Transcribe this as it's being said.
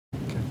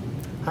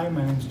Hi,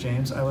 my name's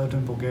James. I lived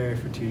in Bulgaria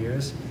for 2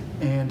 years,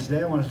 and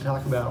today I wanted to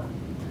talk about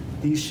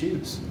these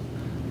shoes.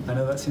 I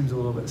know that seems a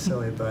little bit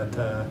silly, but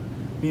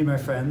me and my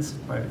friends,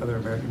 my other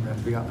American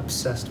friends, we got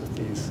obsessed with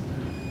these.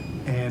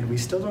 And we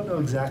still don't know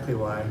exactly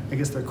why. I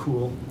guess they're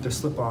cool, they're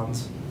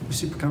slip-ons, they're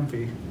super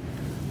comfy.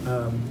 We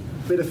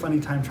had a funny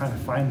time trying to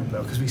find them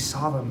though, because we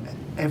saw them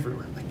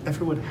everywhere. Like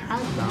everyone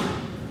had them,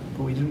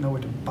 but we didn't know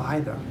where to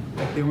buy them.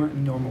 Like they weren't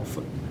in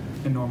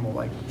normal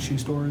like shoe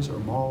stores or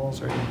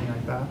malls or anything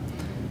like that.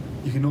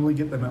 You can only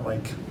get them at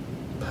like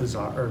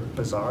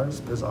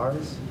bazaars.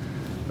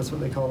 That's what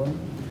they call them.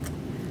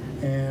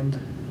 And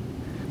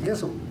I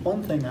guess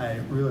one thing I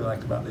really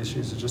liked about these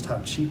shoes is just how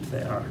cheap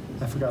they are.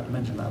 I forgot to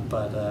mention that,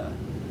 but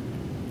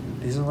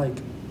these are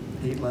like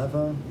 8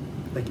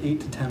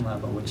 to 10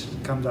 leva, which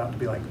comes out to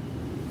be like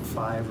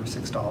 $5 or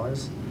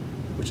 $6,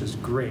 which is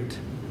great.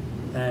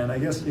 And I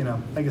guess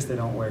they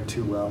don't wear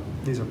too well.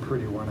 These are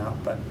pretty worn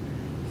out, but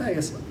I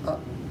guess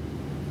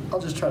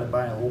I'll just try to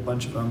buy a whole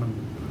bunch of them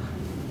and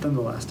then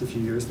they'll last a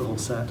few years, the whole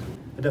set.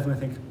 I definitely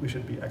think we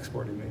should be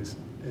exporting these.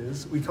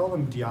 We call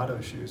them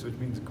Diado shoes, which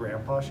means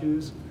grandpa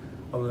shoes,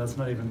 although that's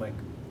not even like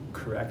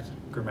correct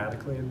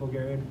grammatically in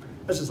Bulgarian.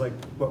 That's just like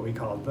what we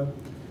called them.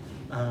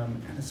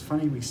 And it's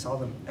funny, we saw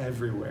them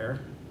everywhere.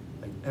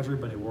 Like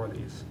everybody wore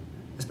these,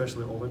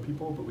 especially older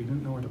people, but we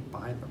didn't know where to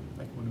buy them.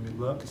 Like when we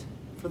looked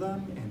for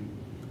them in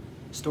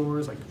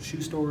stores, like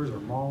shoe stores or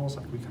malls,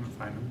 like we couldn't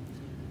find them.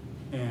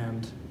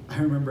 And I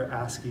remember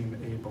asking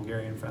a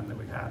Bulgarian friend that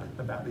we had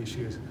about these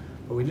shoes,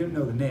 but we didn't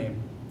know the name,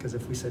 because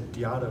if we said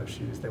Diado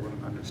shoes, they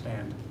wouldn't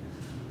understand.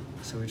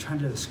 So we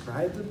tried to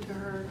describe them to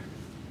her,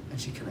 and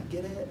she couldn't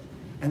get it.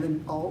 And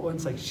then all at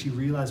once, like she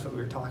realized what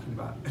we were talking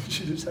about, and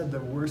she just had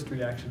the worst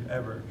reaction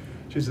ever.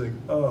 She was like,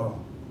 "Oh,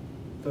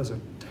 those are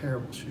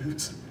terrible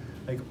shoes.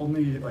 Like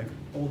only like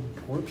old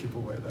poor people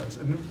wear those."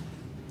 And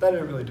that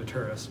didn't really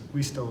deter us.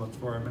 We still looked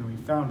for them, and we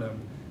found them,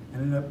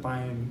 and ended up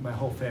buying my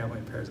whole family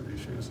pairs of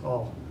these shoes,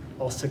 all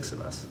 6 of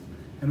us.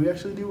 And we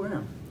actually do wear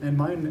them. And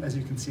mine, as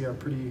you can see, are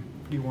pretty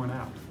worn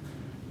out.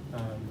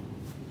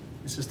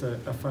 It's just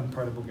a fun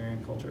part of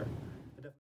Bulgarian culture.